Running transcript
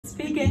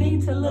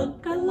beginning to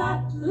look a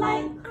lot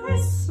like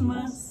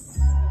Christmas.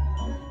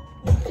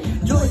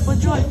 Joyful,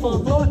 joyful,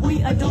 Lord,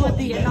 we adore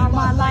thee. In all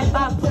my life,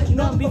 I put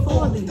none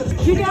before thee.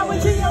 You got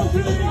what you don't do.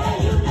 You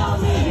know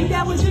me. You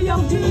got what you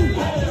don't do.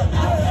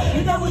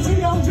 You got what you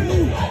don't do.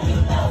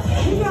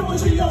 You got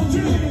what you don't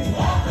do.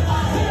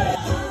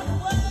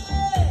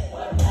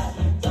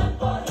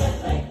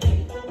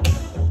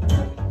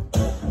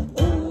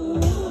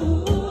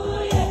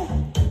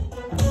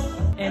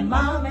 And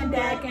Mom and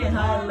Dad can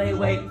hardly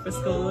wait for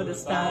school to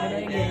start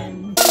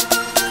again.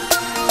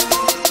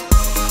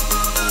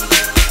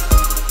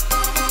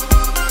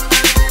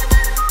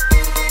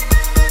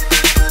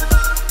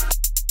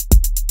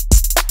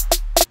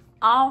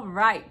 All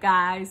right,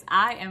 guys,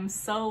 I am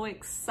so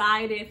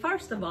excited.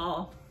 First of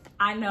all,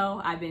 I know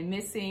I've been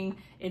missing.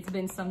 It's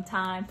been some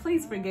time.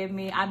 Please forgive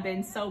me. I've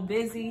been so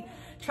busy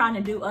trying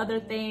to do other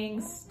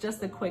things.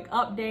 Just a quick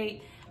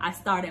update. I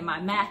started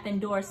my math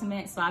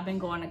endorsement, so I've been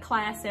going to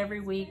class every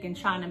week and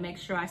trying to make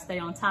sure I stay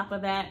on top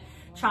of that,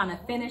 trying to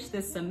finish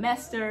this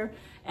semester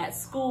at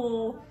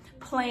school,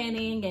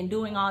 planning and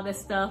doing all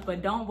this stuff.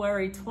 But don't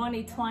worry,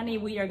 2020,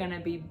 we are gonna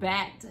be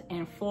back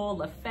in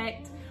full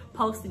effect,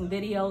 posting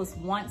videos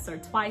once or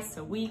twice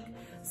a week.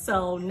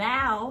 So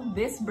now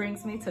this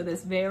brings me to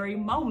this very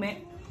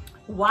moment.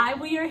 Why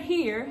we are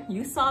here,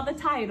 you saw the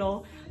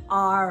title,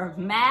 our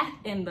Math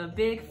in the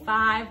Big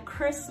 5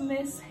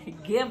 Christmas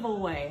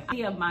giveaway.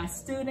 Many of my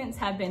students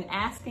have been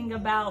asking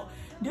about,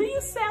 do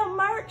you sell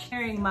merch?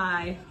 Wearing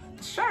my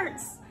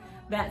shirts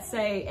that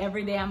say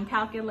every day I'm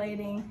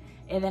calculating,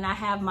 and then I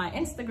have my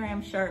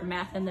Instagram shirt,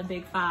 Math in the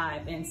Big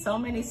 5, and so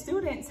many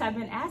students have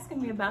been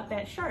asking me about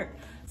that shirt.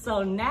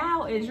 So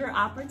now is your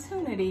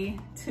opportunity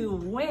to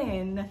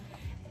win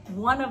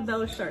one of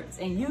those shirts,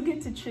 and you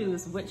get to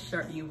choose which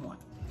shirt you want.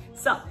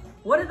 So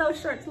what do those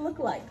shirts look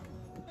like?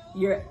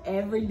 Your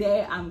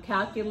everyday I'm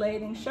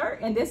calculating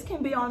shirt, and this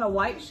can be on a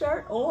white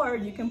shirt or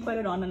you can put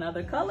it on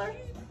another color.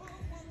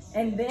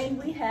 And then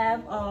we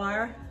have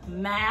our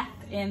Math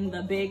in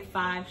the Big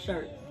 5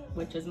 shirt,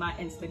 which is my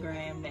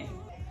Instagram name.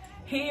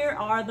 Here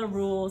are the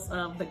rules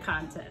of the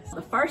contest.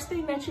 The first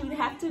thing that you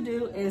have to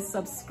do is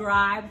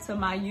subscribe to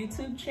my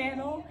YouTube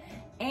channel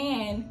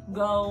and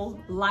go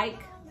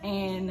like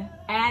and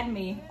add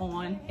me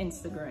on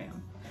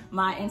Instagram.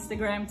 My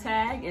Instagram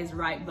tag is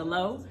right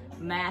below,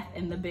 Math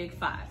in the Big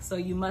 5. So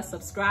you must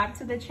subscribe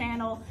to the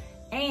channel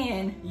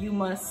and you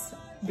must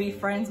be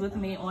friends with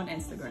me on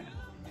Instagram.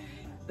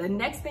 The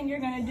next thing you're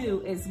gonna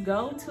do is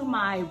go to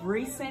my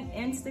recent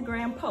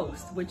Instagram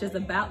post, which is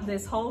about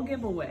this whole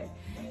giveaway.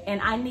 And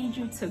I need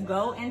you to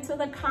go into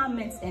the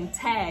comments and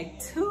tag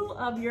 2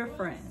 of your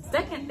friends.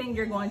 Second thing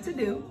you're going to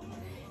do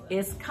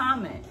is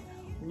comment,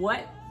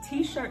 what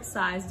t-shirt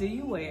size do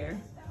you wear?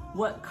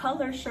 What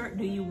color shirt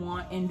do you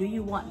want? And do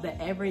you want the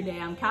everyday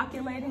I'm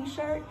calculating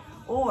shirt?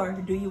 Or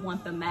do you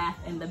want the Math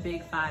in the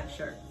Big 5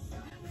 shirt?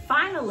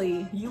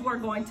 Finally, you are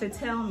going to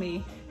tell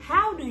me,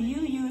 how do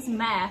you use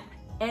math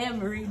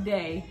every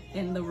day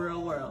in the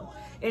real world?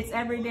 It's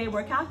every day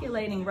we're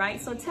calculating, right?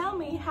 So tell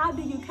me, how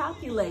do you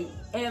calculate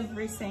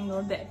every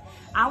single day?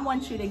 I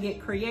want you to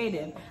get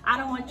creative. I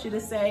don't want you to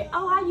say,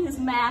 oh, I use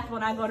math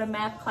when I go to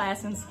math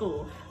class in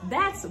school.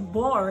 That's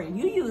boring.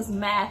 You use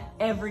math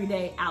every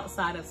day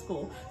outside of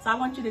school. So I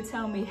want you to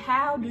tell me,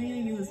 how do you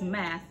use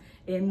math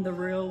in the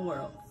real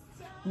world?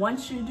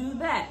 Once you do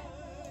that,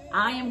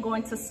 I am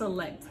going to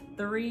select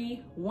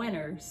 3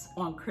 winners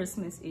on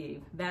Christmas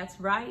Eve. That's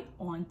right,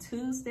 on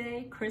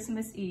Tuesday,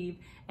 Christmas Eve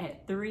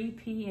at 3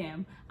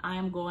 p.m. I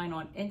am going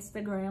on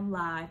Instagram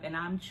Live and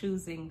I'm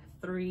choosing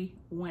 3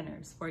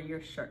 winners for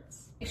your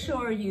shirts. Make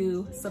sure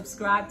you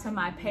subscribe to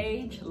my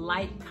page,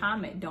 like,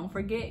 comment. Don't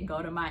forget,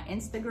 go to my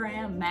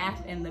Instagram,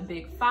 Math in the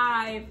Big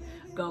 5.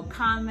 Go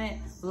comment,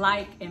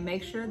 like, and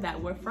make sure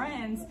that we're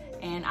friends.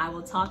 And I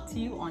will talk to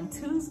you on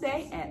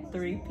Tuesday at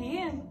 3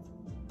 p.m.